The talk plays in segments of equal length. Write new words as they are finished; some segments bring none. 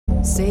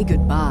Say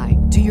goodbye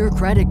to your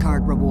credit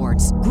card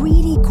rewards.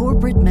 Greedy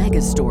corporate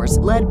mega stores,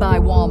 led by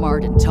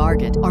Walmart and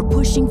Target, are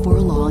pushing for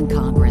a law in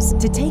Congress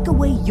to take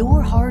away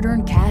your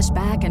hard-earned cash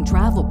back and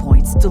travel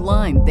points to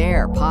line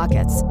their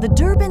pockets. The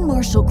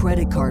Durbin-Marshall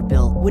credit card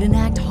bill would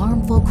enact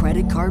harmful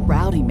credit card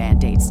routing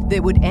mandates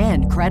that would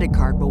end credit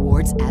card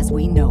rewards as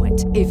we know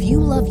it. If you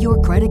love your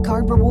credit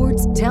card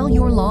rewards, tell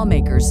your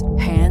lawmakers,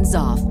 hands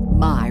off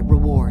my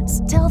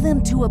rewards. Tell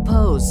them to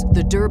oppose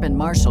the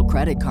Durbin-Marshall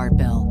credit card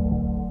bill.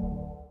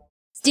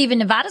 Steve in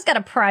Nevada's got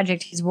a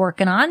project he's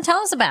working on. Tell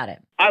us about it.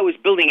 I was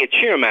building a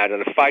chair mat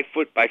on a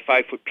 5-foot by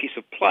 5-foot piece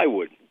of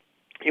plywood,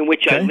 in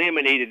which I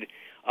laminated,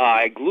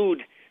 I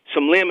glued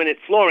some laminate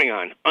flooring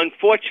on.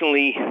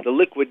 Unfortunately, the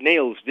liquid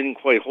nails didn't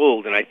quite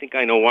hold, and I think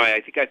I know why.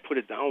 I think I put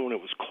it down when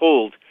it was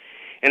cold,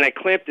 and I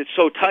clamped it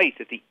so tight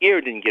that the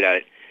air didn't get at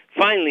it.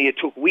 Finally, it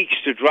took weeks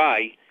to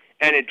dry,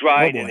 and it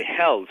dried and it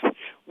held.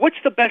 What's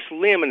the best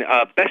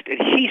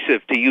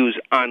adhesive to use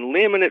on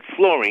laminate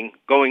flooring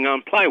going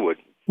on plywood?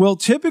 Well,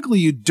 typically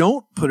you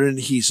don't put an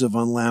adhesive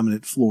on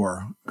laminate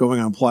floor going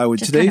on plywood.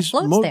 Just Today's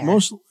kind of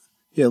floats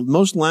there.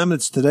 most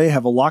laminates today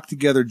have a locked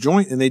together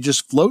joint and they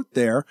just float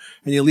there,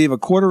 and you leave a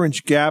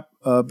 1/4-inch gap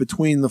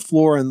between the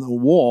floor and the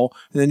wall,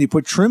 and then you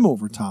put trim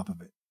over top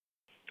of it.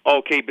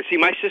 Okay, but see,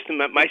 my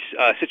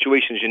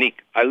situation is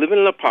unique. I live in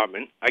an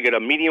apartment. I got a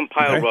medium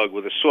pile rug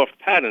with a soft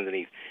pad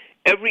underneath.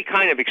 Every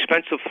kind of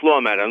expensive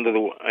floor mat under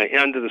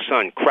the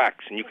sun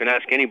cracks, and you can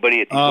ask anybody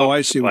at the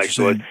I see what you're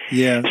saying.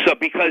 Yeah. So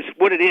because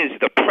what it is,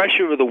 the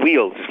pressure of the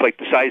wheels is like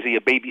the size of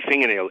your baby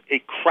fingernail.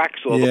 It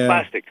cracks all the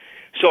plastic.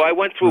 So I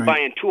went through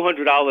buying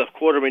 $200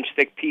 1/4-inch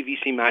thick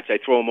PVC mats. I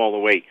throw them all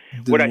away.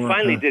 What I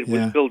finally did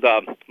was build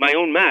my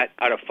own mat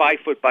out of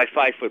 5-foot by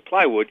 5-foot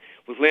plywood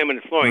with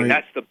laminate flooring.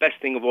 That's the best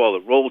thing of all.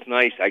 It rolls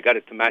nice. I got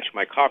it to match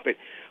my carpet.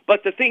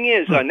 But the thing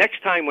is,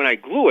 next time when I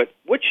glue it,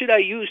 what should I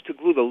use to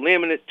glue the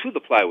laminate to the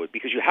plywood?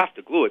 Because you have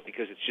to glue it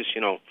because it's just,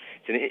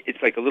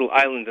 it's like a little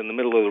island in the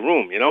middle of the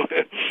room,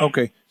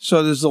 Okay.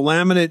 So does the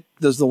laminate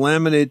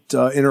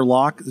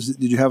interlock?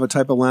 Did you have a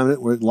type of laminate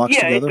where it locks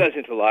together? Yeah, it does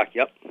interlock,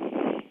 yep.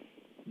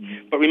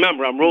 But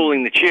remember, I'm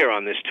rolling the chair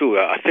on this, too.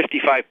 A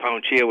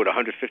 55-pound chair with a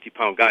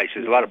 150-pound guy. So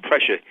there's a lot of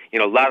pressure,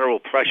 lateral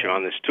pressure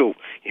on this, too,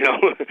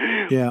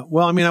 Yeah.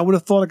 Well, I mean, I would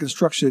have thought a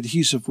construction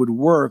adhesive would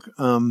work.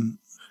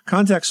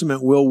 Contact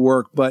cement will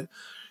work, but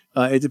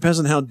it depends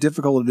on how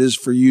difficult it is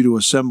for you to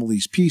assemble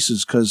these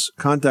pieces, because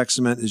contact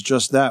cement is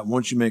just that.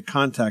 Once you make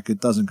contact, it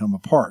doesn't come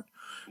apart.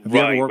 Have you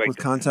ever worked with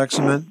contact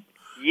cement?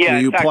 Yeah,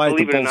 you apply it to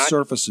believe it or both not.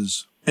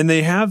 surfaces. And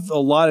they have a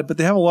lot of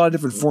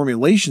different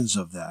formulations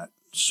of that.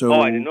 So,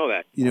 I didn't know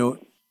that.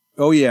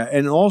 Oh, yeah.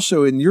 And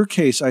also, in your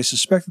case, I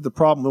suspected the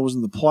problem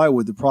wasn't the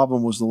plywood. The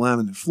problem was the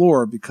laminate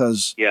floor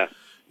because,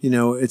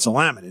 it's a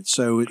laminate.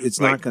 So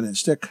it's not going to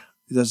stick.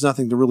 There's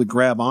nothing to really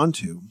grab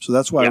onto. So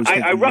that's why I was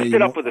thinking. I roughed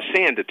it up with a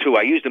sander, too.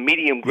 I used a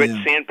medium grit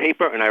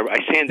sandpaper, and I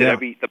sanded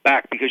the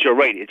back because you're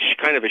right. It's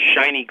kind of a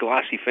shiny,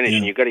 glossy finish,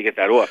 and you've got to get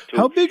that off, too.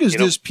 How big is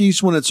this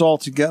piece when it's all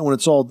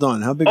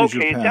done? How big is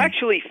your pad? Okay, it's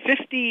actually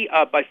 50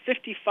 by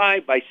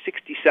 55 by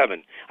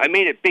 67. I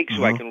made it big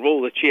so I can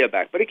roll the chair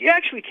back, but it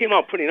actually came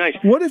out pretty nice.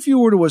 What if you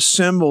were to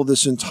assemble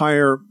this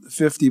entire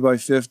 50 by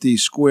 50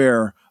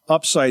 square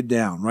upside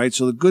down, right?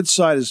 So the good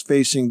side is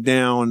facing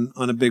down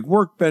on a big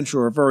workbench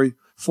or a very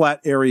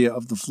flat area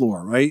of the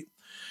floor, right?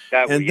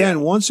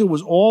 Then once it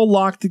was all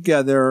locked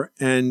together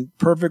and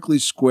perfectly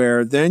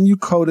square, then you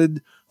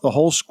coated the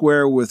whole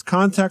square with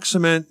contact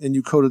cement and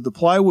you coated the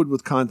plywood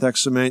with contact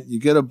cement. You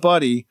get a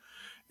buddy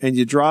and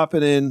you drop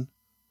it in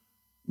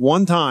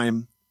one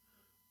time,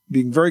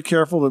 being very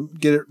careful to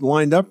get it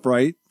lined up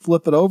right,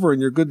 flip it over, and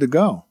you're good to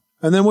go.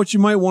 And then what you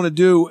might want to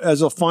do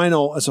as a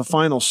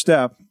final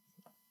step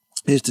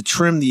is to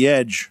trim the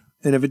edge.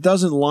 And if it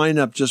doesn't line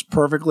up just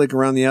perfectly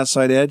around the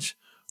outside edge,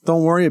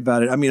 don't worry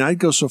about it. I mean, I'd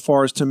go so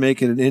far as to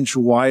make it an inch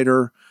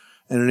wider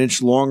and an inch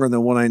longer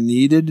than what I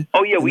needed.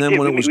 Oh, yeah, we did.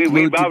 When it was we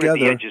glued routed together,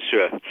 the edges,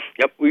 sir.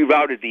 Yep, we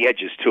routed the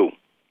edges, too.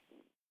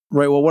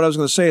 Right. Well, what I was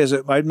going to say is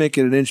that I'd make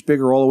it an inch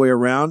bigger all the way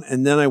around,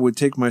 and then I would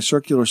take my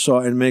circular saw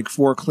and make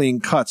 4 clean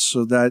cuts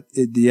so that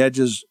the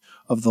edges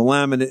of the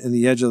laminate and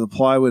the edge of the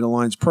plywood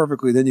aligns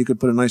perfectly. Then you could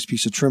put a nice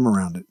piece of trim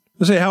around it.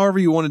 I say however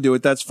you want to do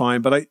it, that's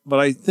fine. But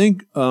I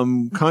think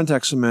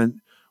contact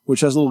cement,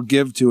 which has a little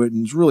give to it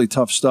and is really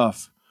tough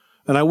stuff.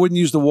 And I wouldn't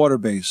use the water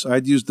base.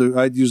 I'd use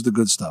the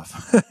good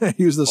stuff.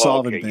 Use the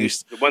solvent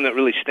base. The one that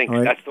really stinks.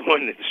 Right. That's the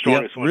one that's the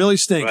strongest one. Really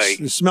stinks. Right.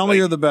 The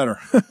smellier, the better.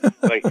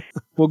 Right.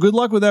 Well, good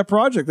luck with that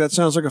project. That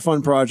sounds like a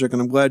fun project,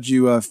 and I'm glad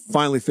you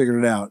finally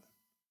figured it out.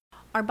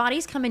 Our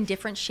bodies come in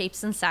different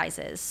shapes and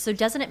sizes, so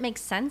doesn't it make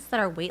sense that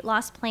our weight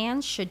loss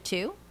plans should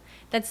too?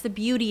 That's the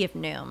beauty of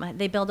Noom.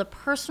 They build a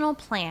personal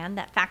plan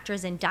that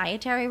factors in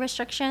dietary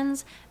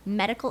restrictions,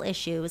 medical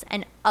issues,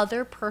 and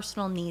other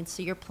personal needs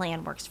so your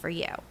plan works for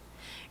you.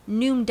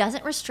 Noom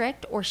doesn't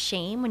restrict or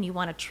shame when you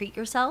want to treat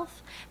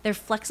yourself. Their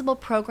flexible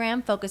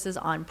program focuses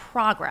on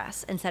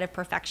progress instead of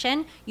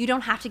perfection. You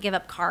don't have to give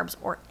up carbs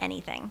or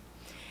anything.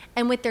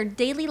 And with their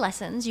daily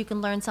lessons, you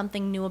can learn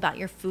something new about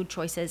your food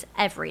choices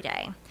every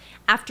day.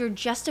 After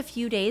just a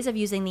few days of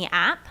using the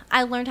app,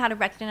 I learned how to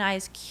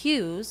recognize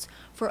cues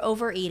for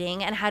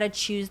overeating and how to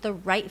choose the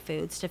right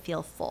foods to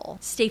feel full.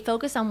 Stay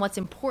focused on what's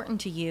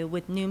important to you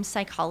with Noom's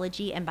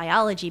psychology and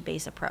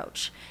biology-based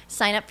approach.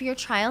 Sign up for your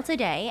trial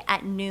today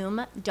at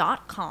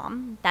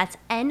Noom.com. That's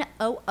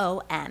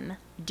Noom.com.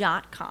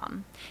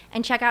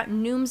 And check out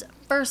Noom's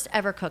first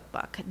ever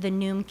cookbook, The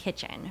Noom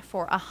Kitchen,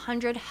 for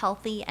 100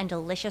 healthy and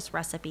delicious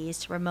recipes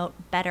to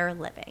promote better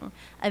living.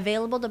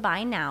 Available to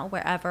buy now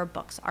wherever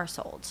books are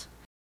sold.